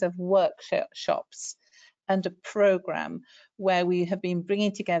series of workshops and a programme where we have been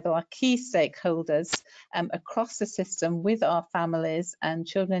bringing together our key stakeholders across the system with our families and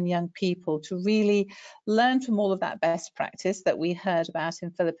children and young people to really learn from all of that best practice that we heard about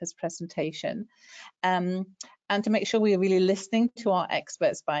in Philippa's presentation, and to make sure we are really listening to our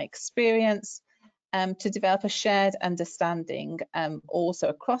experts by experience, to develop a shared understanding also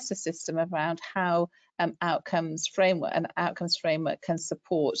across the system around how outcomes framework can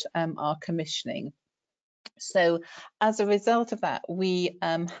support our commissioning. So as a result of that, we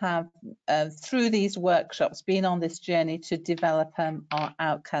have through these workshops been on this journey to develop our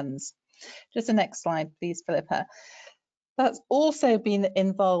outcomes. Just the next slide, please, Philippa. That's also been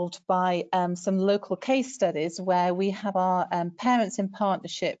involved by some local case studies where we have our Parents in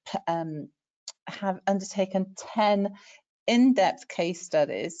Partnership have undertaken 10 in-depth case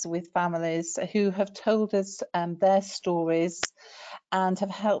studies with families who have told us their stories and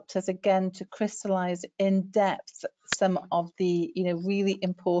have helped us again to crystallize in depth some of the really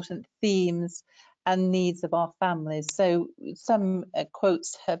important themes and needs of our families. So some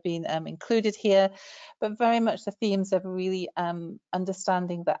quotes have been included here, but very much the themes of really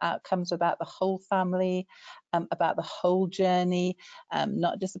understanding the outcomes about the whole family, about the whole journey,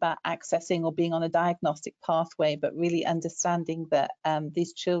 not just about accessing or being on a diagnostic pathway, but really understanding that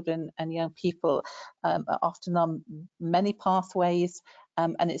these children and young people are often on many pathways,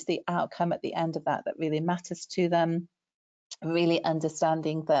 and it's the outcome at the end of that that really matters to them. Really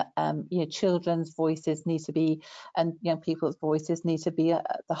understanding that children's voices need to be, and young people's voices need to be at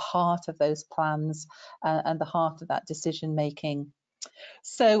the heart of those plans and the heart of that decision making.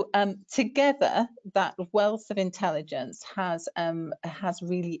 So together, that wealth of intelligence has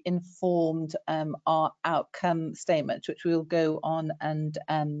really informed our outcome statement, which we'll go on and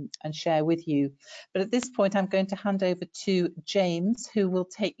share with you. But at this point, I'm going to hand over to James, who will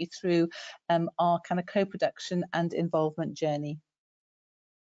take you through our kind of co-production and involvement journey.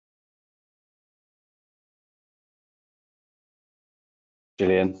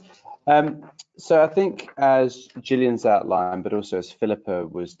 Gillian. So I think as Gillian's outlined, but also as Philippa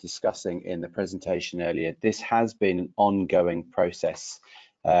was discussing in the presentation earlier, this has been an ongoing process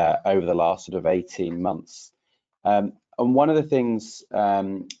over the last sort of 18 months. And one of the things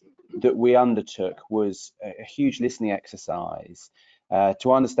that we undertook was a huge listening exercise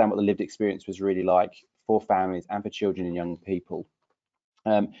to understand what the lived experience was really like for families and for children and young people,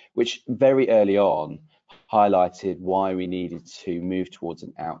 which very early on highlighted why we needed to move towards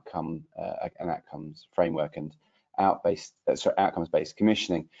an outcomes framework and outcomes-based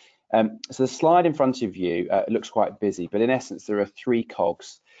commissioning. So the slide in front of you looks quite busy, but in essence there are 3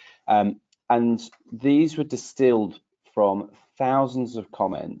 cogs, and these were distilled from thousands of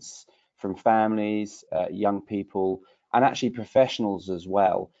comments from families, young people, and actually professionals as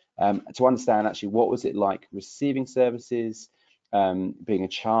well, to understand actually what was it like receiving services, being a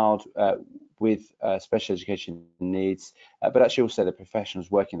child with special education needs, but actually also the professionals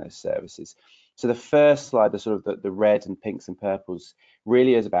working those services. So the first slide, the sort of the red and pinks and purples,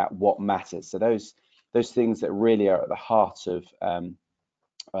 really is about what matters. So those things that really are at the heart of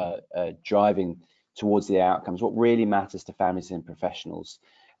driving towards the outcomes, what really matters to families and professionals,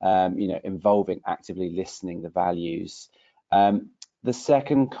 involving actively listening, the values. The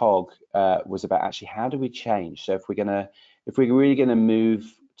second cog was about actually how do we change? So if we're really going to move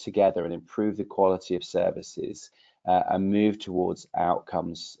together and improve the quality of services and move towards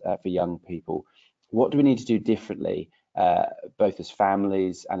outcomes for young people, what do we need to do differently, both as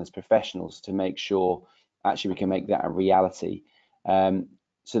families and as professionals, to make sure actually we can make that a reality?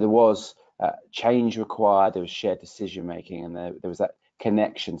 So there was change required, there was shared decision making, and there was that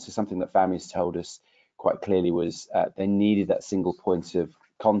connection. So something that families told us quite clearly was they needed that single point of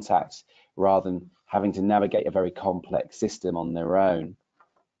contact rather than having to navigate a very complex system on their own.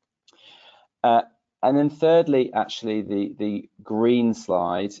 And then thirdly, actually, the green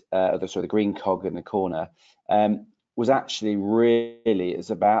slide, the green cog in the corner, was actually really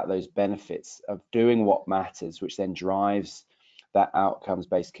is about those benefits of doing what matters, which then drives that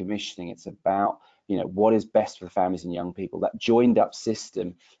outcomes-based commissioning. It's about what is best for the families and young people. That joined-up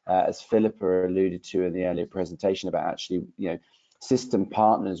system, as Philippa alluded to in the earlier presentation, about actually system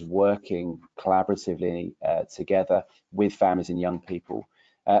partners working collaboratively together with families and young people.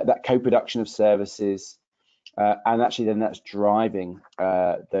 That co-production of services, and actually then that's driving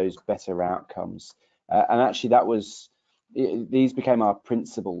those better outcomes. And actually these became our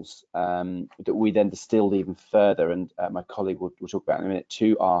principles that we then distilled even further, and my colleague will talk about in a minute,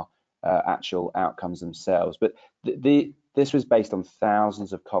 to our actual outcomes themselves. But this was based on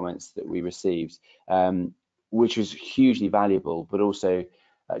thousands of comments that we received, which was hugely valuable, but also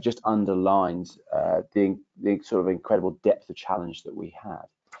just underlined the sort of incredible depth of challenge that we had.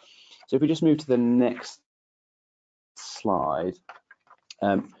 So if we just move to the next slide,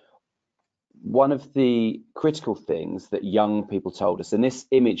 one of the critical things that young people told us, and this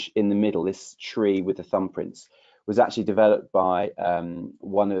image in the middle, this tree with the thumbprints, was actually developed by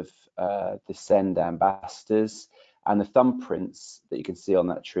one of the SEND ambassadors, and the thumbprints that you can see on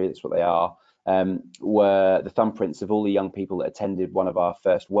that tree, that's what they are, were the thumbprints of all the young people that attended one of our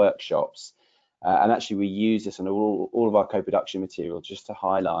first workshops. And actually we use this on all of our co-production material just to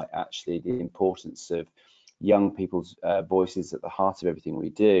highlight actually the importance of young people's voices at the heart of everything we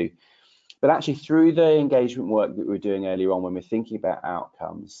do. But actually, through the engagement work that we were doing earlier on, when we're thinking about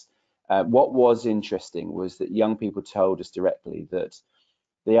outcomes, what was interesting was that young people told us directly that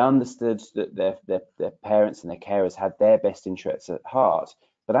they understood that their parents and their carers had their best interests at heart,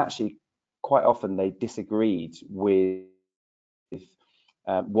 but actually quite often they disagreed with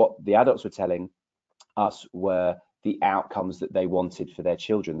what the adults were telling us were the outcomes that they wanted for their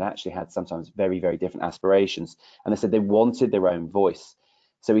children. They actually had sometimes very, very different aspirations, and they said they wanted their own voice.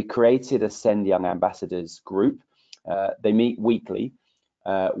 So we created a Send Young Ambassadors group. They meet weekly.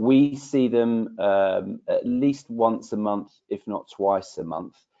 We see them at least once a month, if not twice a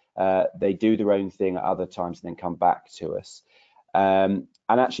month. They do their own thing at other times and then come back to us. And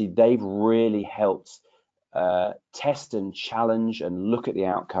actually, they've really helped test and challenge and look at the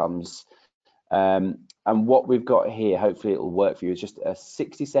outcomes. And what we've got here, hopefully it will work for you, is just a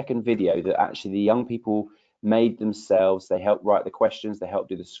 60-second video that actually the young people made themselves. They helped write the questions, they helped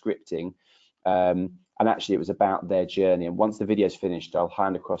do the scripting, and actually it was about their journey. And once the video is finished, I'll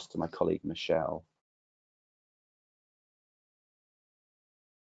hand across to my colleague Michelle.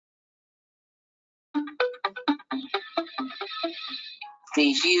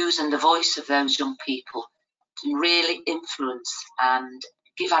 The views and the voice of those young people can really influence and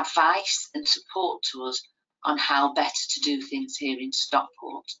give advice and support to us on how better to do things here in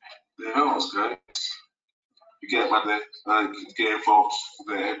Stockport. Yeah, that was great. You get involved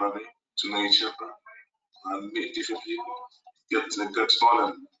with everybody, to know each other, and meet different people. Get to know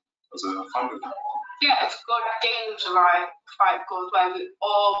them as a family. Yeah, it's good. Games are quite good where we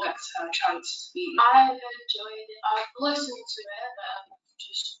all get a chance to speak. I've enjoyed it. I've listened to it, but I've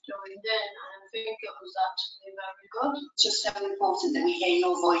just joined in, and I think it was actually very good. It's just so important that we hear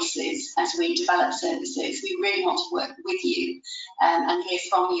your voices as we develop services. We really want to work with you and hear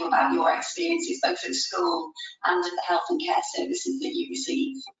from you about your experiences, both at school and at the health and care services that you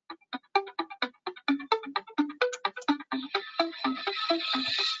receive.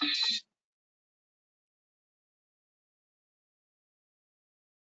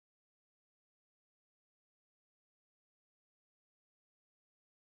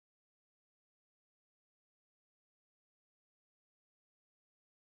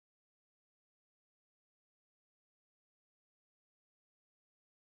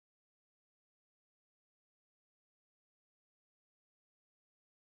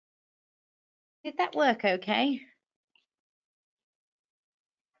 Did that work okay?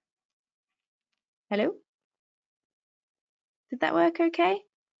 Hello? Did that work okay?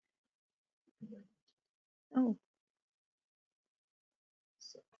 Oh.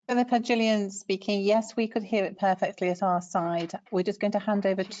 Philippa, Gillian speaking. Yes, we could hear it perfectly at our side. We're just going to hand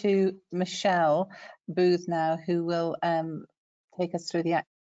over to Michelle Booth now, who will take us through the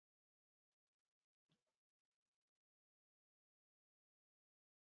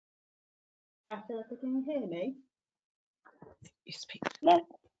Philippa, can you hear me? You speak. Yeah,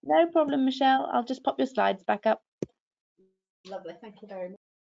 no problem, Michelle. I'll just pop your slides back up. Lovely, thank you very much.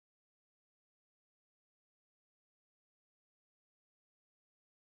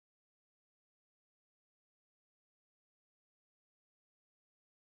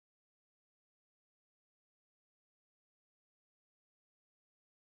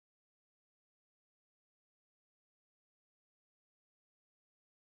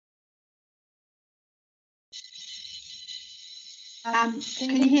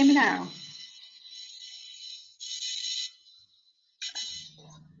 Can you hear me now?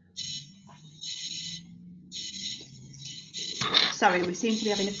 Sorry, we seem to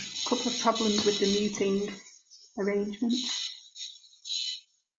be having a couple of problems with the muting arrangements.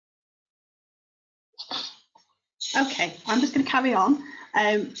 Okay, I'm just going to carry on.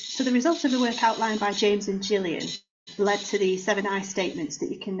 So the results of the work outlined by James and Gillian led to the 7 I statements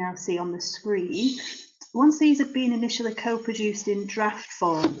that you can now see on the screen. Once these had been initially co-produced in draft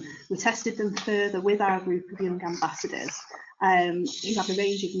form, we tested them further with our group of young ambassadors who have a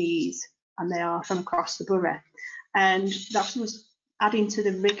range of needs, and they are from across the borough. And that was adding to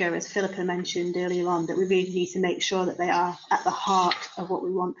the rigour, as Philippa mentioned earlier on, that we really need to make sure that they are at the heart of what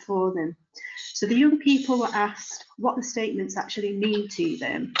we want for them. So the young people were asked what the statements actually mean to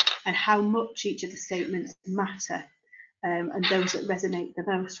them and how much each of the statements matter, and those that resonate the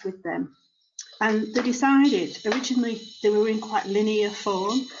most with them. And they decided, originally they were in quite linear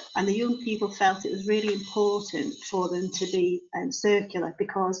form, and the young people felt it was really important for them to be circular,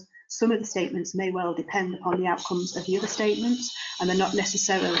 because some of the statements may well depend upon the outcomes of the other statements, and they're not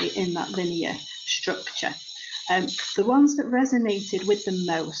necessarily in that linear structure. The ones that resonated with them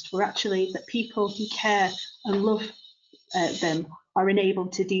most were actually that people who care and love them are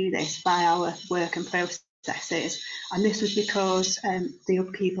enabled to do this by our work and process. processes, and this was because the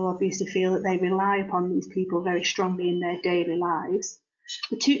young people obviously feel that they rely upon these people very strongly in their daily lives.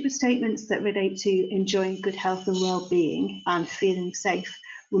 The two statements that relate to enjoying good health and well-being and feeling safe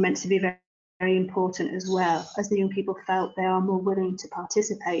were meant to be very important as well, as the young people felt they are more willing to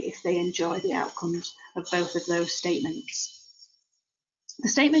participate if they enjoy the outcomes of both of those statements. The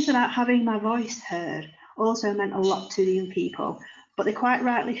statement about having my voice heard also meant a lot to the young people, but they quite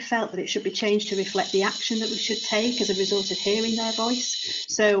rightly felt that it should be changed to reflect the action that we should take as a result of hearing their voice.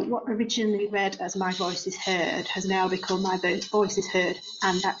 So what originally read as my voice is heard has now become my voice is heard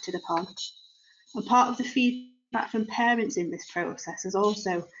and acted upon. And part of the feedback from parents in this process has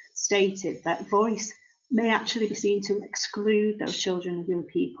also stated that voice may actually be seen to exclude those children and young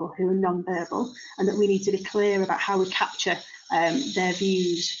people who are non-verbal, and that we need to be clear about how we capture their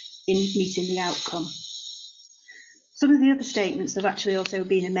views in meeting the outcome. Some of the other statements have actually also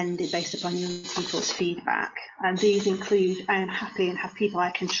been amended based upon young people's feedback, and these include I am happy and have people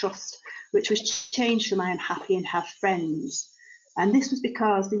I can trust, which was changed from I am happy and have friends. And this was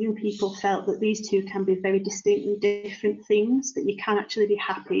because the young people felt that these two can be very distinctly different things, that you can actually be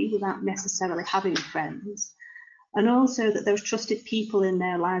happy without necessarily having friends. And also that those trusted people in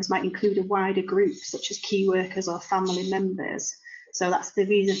their lives might include a wider group, such as key workers or family members. So that's the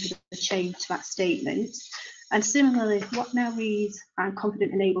reason for the change to that statement. And similarly, what now reads, I'm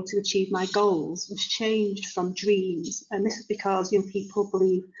confident and able to achieve my goals, was changed from dreams. And this is because young people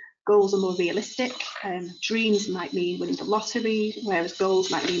believe goals are more realistic. Dreams might mean winning the lottery, whereas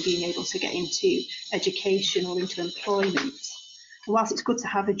goals might mean being able to get into education or into employment. And whilst it's good to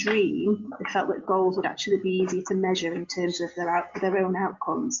have a dream, they felt that goals would actually be easier to measure in terms of their own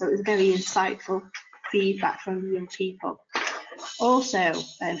outcomes. So it was very insightful feedback from young people. Also,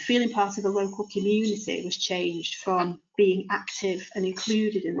 feeling part of a local community was changed from being active and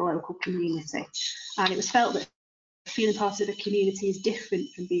included in the local community. And it was felt that feeling part of a community is different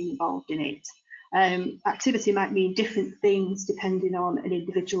from being involved in it. Activity might mean different things depending on an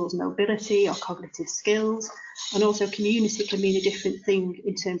individual's mobility or cognitive skills, and also community can mean a different thing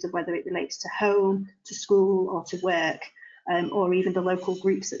in terms of whether it relates to home, to school or to work, or even the local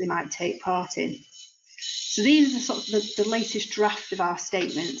groups that they might take part in. So these are sort of the latest draft of our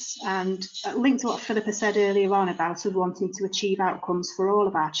statements, and linked to what Philippa said earlier on about us wanting to achieve outcomes for all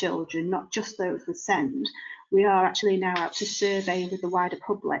of our children, not just those with SEND. We are actually now out to survey with the wider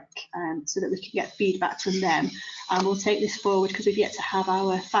public so that we can get feedback from them, and we'll take this forward because we've yet to have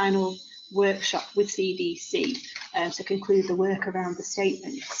our final workshop with CDC to conclude the work around the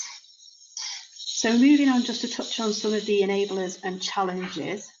statements. So moving on just to touch on some of the enablers and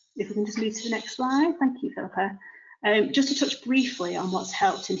challenges. If we can just move to the next slide. Thank you, Philippa. Just to touch briefly on what's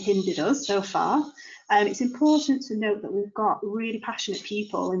helped and hindered us so far. It's important to note that we've got really passionate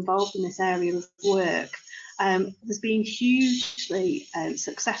people involved in this area of work. There's been hugely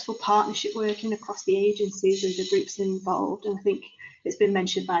successful partnership working across the agencies and the groups involved. And I think it's been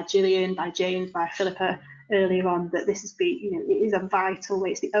mentioned by Gillian, by James, by Philippa earlier on that this has been, it is a vital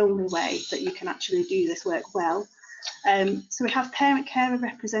way, it's the only way that you can actually do this work well. So we have parent carer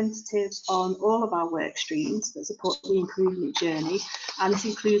representatives on all of our work streams that support the improvement journey, and this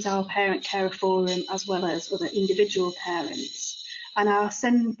includes our parent carer forum as well as other individual parents. And our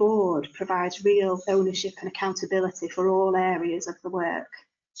SEND board provides real ownership and accountability for all areas of the work.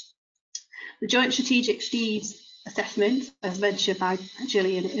 The joint strategic needs assessment, as mentioned by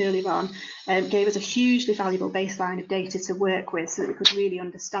Gillian earlier on, gave us a hugely valuable baseline of data to work with so that we could really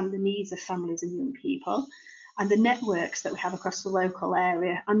understand the needs of families and young people. And the networks that we have across the local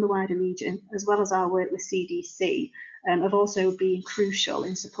area and the wider region, as well as our work with CDC, have also been crucial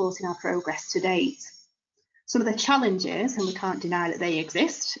in supporting our progress to date. Some of the challenges, and we can't deny that they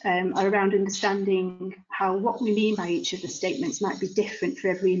exist, are around understanding how what we mean by each of the statements might be different for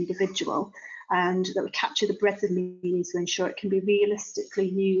every individual, and that we capture the breadth of meaning to ensure it can be realistically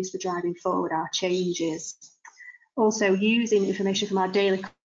used for driving forward our changes. Also, using information from our daily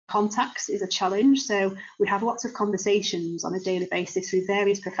contacts is a challenge. So we have lots of conversations on a daily basis with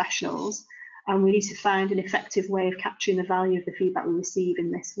various professionals, and we need to find an effective way of capturing the value of the feedback we receive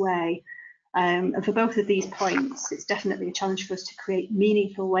in this way. And for both of these points, it's definitely a challenge for us to create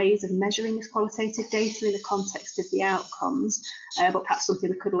meaningful ways of measuring this qualitative data in the context of the outcomes, but perhaps something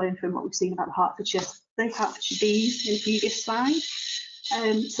we could learn from what we've seen about the Hertfordshire bees in the previous slide.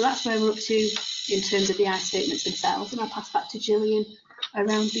 So that's where we're up to in terms of the I statements themselves, and I'll pass back to Gillian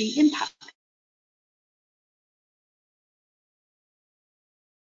around the impact.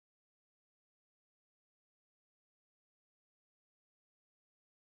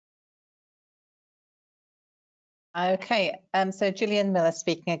 Okay, so Gillian Miller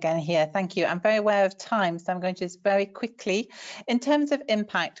speaking again here. Thank you. I'm very aware of time, so I'm going to just very quickly. In terms of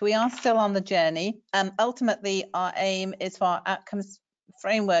impact, we are still on the journey. Ultimately, our aim is for our outcomes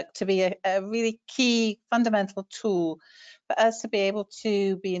framework to be a really key fundamental tool for us to be able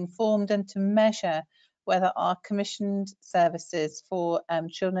to be informed and to measure whether our commissioned services for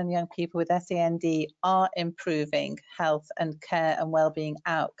children and young people with SEND are improving health and care and wellbeing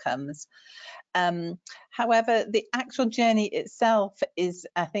outcomes. However, the actual journey itself is,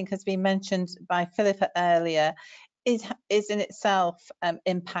 I think, has been mentioned by Philippa earlier, is in itself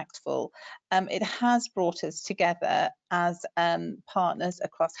impactful. It has brought us together as partners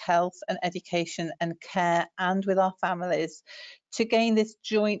across health and education and care and with our families to gain this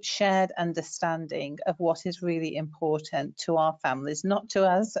joint shared understanding of what is really important to our families, not to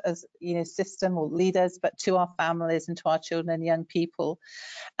us as system or leaders, but to our families and to our children and young people,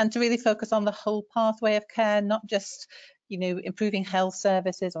 and to really focus on the whole pathway of care, not just improving health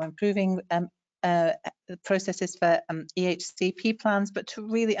services or improving processes for EHCP plans, but to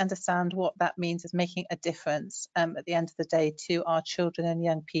really understand what that means as making a difference at the end of the day to our children and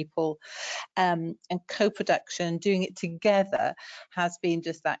young people. And co-production, doing it together, has been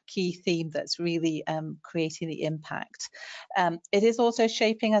just that key theme that's really creating the impact. It is also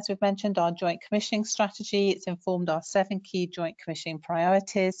shaping, as we've mentioned, our joint commissioning strategy. It's informed our 7 key joint commissioning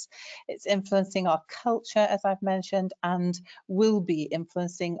priorities. It's influencing our culture, as I've mentioned, and will be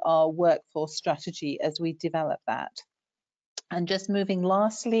influencing our workforce strategy as we develop that. And just moving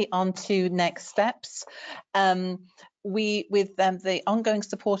lastly on to next steps. With the ongoing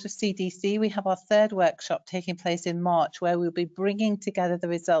support of CDC, we have our 3rd workshop taking place in March, where we'll be bringing together the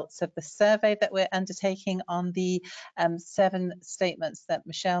results of the survey that we're undertaking on the 7 statements that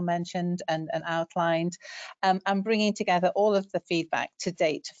Michelle mentioned and outlined, and bringing together all of the feedback to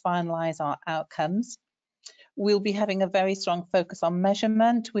date to finalise our outcomes. We'll be having a very strong focus on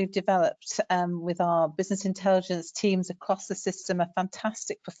measurement. We've developed with our business intelligence teams across the system a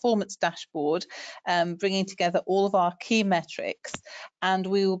fantastic performance dashboard, bringing together all of our key metrics, and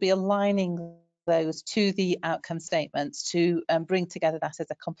we will be aligning those to the outcome statements to bring together that as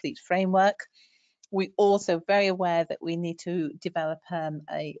a complete framework. We're also very aware that we need to develop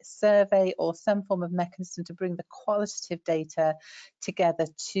a survey or some form of mechanism to bring the qualitative data together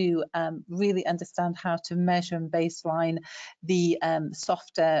to really understand how to measure and baseline the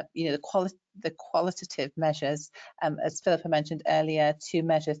softer, the qualitative measures, as Philippa mentioned earlier, to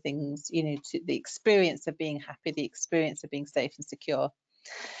measure things, to the experience of being happy, the experience of being safe and secure.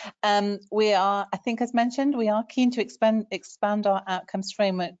 We are, I think as mentioned, we are keen to expand our outcomes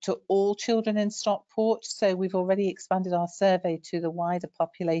framework to all children in Stockport. So we've already expanded our survey to the wider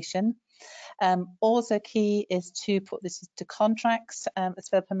population. Also key is to put this into contracts. As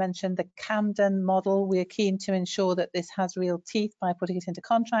Philippa mentioned, the Camden model, we're keen to ensure that this has real teeth by putting it into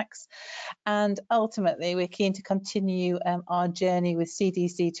contracts. And ultimately, we're keen to continue our journey with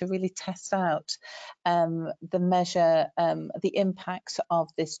CDC to really test out the measure, the impact of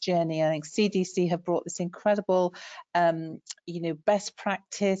this journey. I think CDC have brought this incredible, best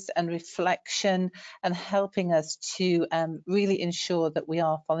practice and reflection and helping us to really ensure that we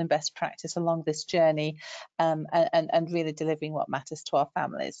are following best practice along this journey and really delivering what matters to our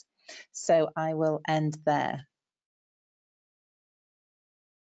families. So I will end there.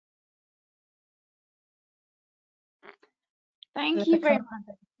 Thank you very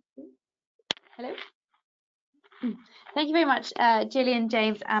much. Hello. Thank you very much, Gillian,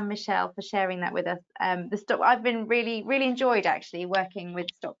 James and Michelle, for sharing that with us. I've been really enjoyed actually working with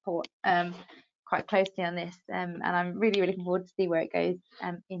Stockport quite closely on this, and I'm really looking forward to see where it goes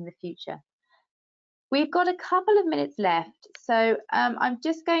in the future. We've got a couple of minutes left, so I'm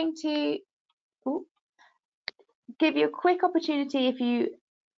just going to give you a quick opportunity if you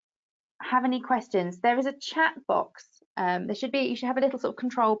have any questions. There is a chat box. You should have a little sort of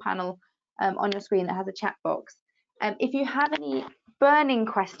control panel on your screen that has a chat box. If you have any burning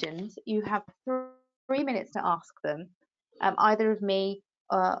questions, you have 3 minutes to ask them, either of me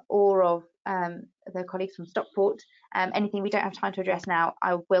or of the colleagues from Stockport. Anything we don't have time to address now,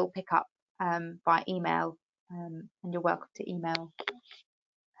 I will pick up by email, and you're welcome to email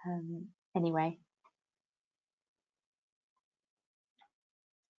anyway.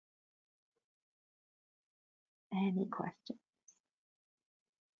 Any questions?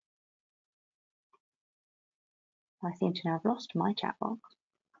 I seem to now have lost my chat box.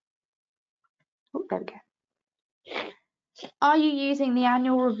 Oh, there we go. Are you using the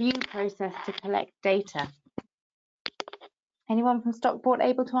annual review process to collect data? Anyone from Stockport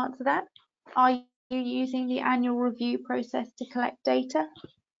able to answer that? Are you using the annual review process to collect data?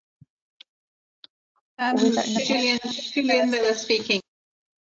 Julian Miller speaking.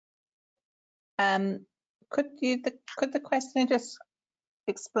 Could the questioner just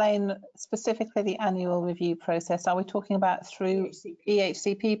explain specifically the annual review process? Are we talking about through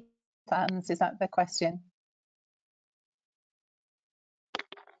EHCP plans? Is that the question?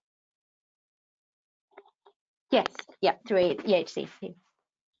 Yes, yeah, through EHCP.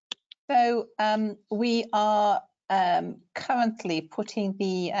 So we are currently putting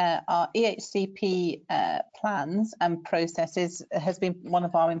our EHCP plans and processes has been one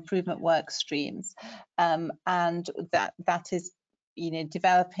of our improvement work streams, and that is,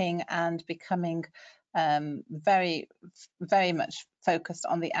 developing and becoming very much focused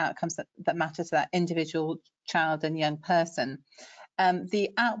on the outcomes that matter to that individual child and young person. The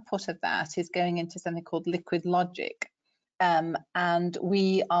output of that is going into something called liquid logic. And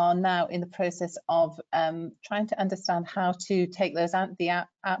we are now in the process of trying to understand how to take those the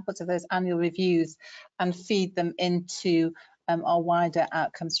outputs of those annual reviews and feed them into our wider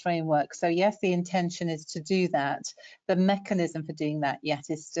outcomes framework. So yes, the intention is to do that. The mechanism for doing that yet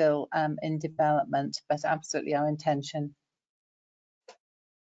is still in development, but absolutely our intention.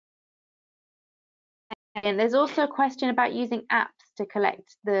 And there's also a question about using apps to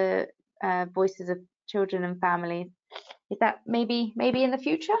collect the voices of children and families. Is that maybe in the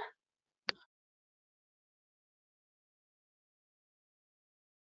future?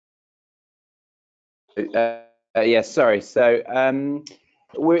 Yes, sorry. So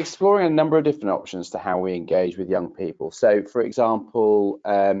we're exploring a number of different options to how we engage with young people. So, for example,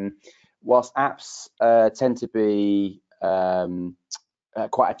 whilst apps tend to be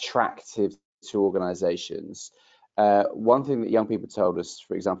quite attractive to organisations, one thing that young people told us,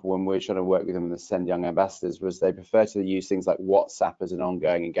 for example, when we were trying to work with them and send young ambassadors, was they prefer to use things like WhatsApp as an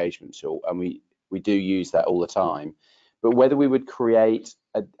ongoing engagement tool, and we do use that all the time. But whether we would create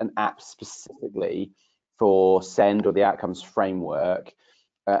an app specifically for SEND or the outcomes framework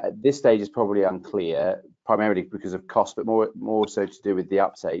at this stage is probably unclear, primarily because of cost, but more so to do with the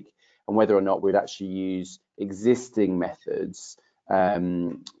uptake and whether or not we'd actually use existing methods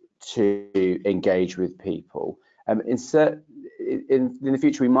to engage with people. In the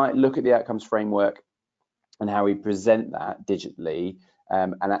future, we might look at the outcomes framework and how we present that digitally.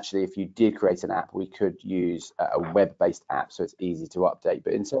 And actually, if you did create an app, we could use a web-based app, so it's easy to update.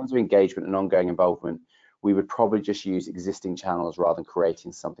 But in terms of engagement and ongoing involvement, we would probably just use existing channels rather than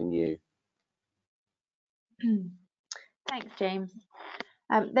creating something new. Thanks, James.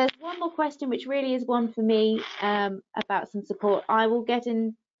 There's one more question, which really is one for me, about some support. I will get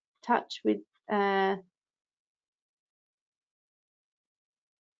in touch with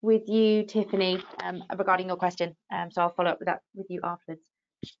you, Tiffany, regarding your question. So I'll follow up with that with you afterwards.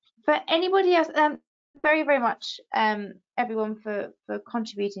 For anybody else, very, very much everyone for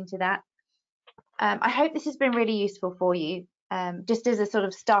contributing to that. I hope this has been really useful for you. Just as a sort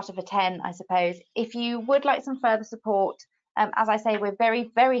of start of a 10, I suppose. If you would like some further support, as I say, we're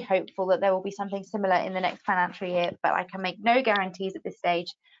very, very hopeful that there will be something similar in the next financial year, but I can make no guarantees at this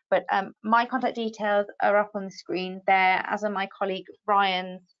stage. But my contact details are up on the screen there, as are my colleague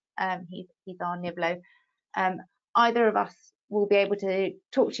Ryan's. He's our Niblo. Either of us will be able to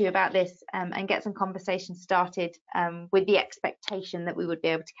talk to you about this and get some conversations started with the expectation that we would be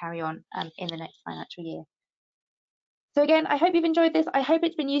able to carry on in the next financial year. So again, I hope you've enjoyed this. I hope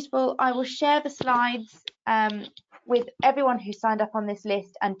it's been useful. I will share the slides with everyone who signed up on this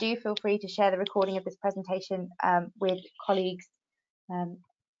list, and do feel free to share the recording of this presentation with colleagues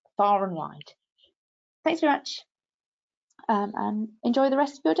far and wide. Thanks very much, and enjoy the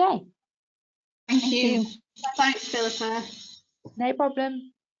rest of your day. Thank you. Thanks, Philippa. No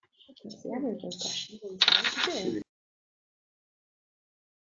problem.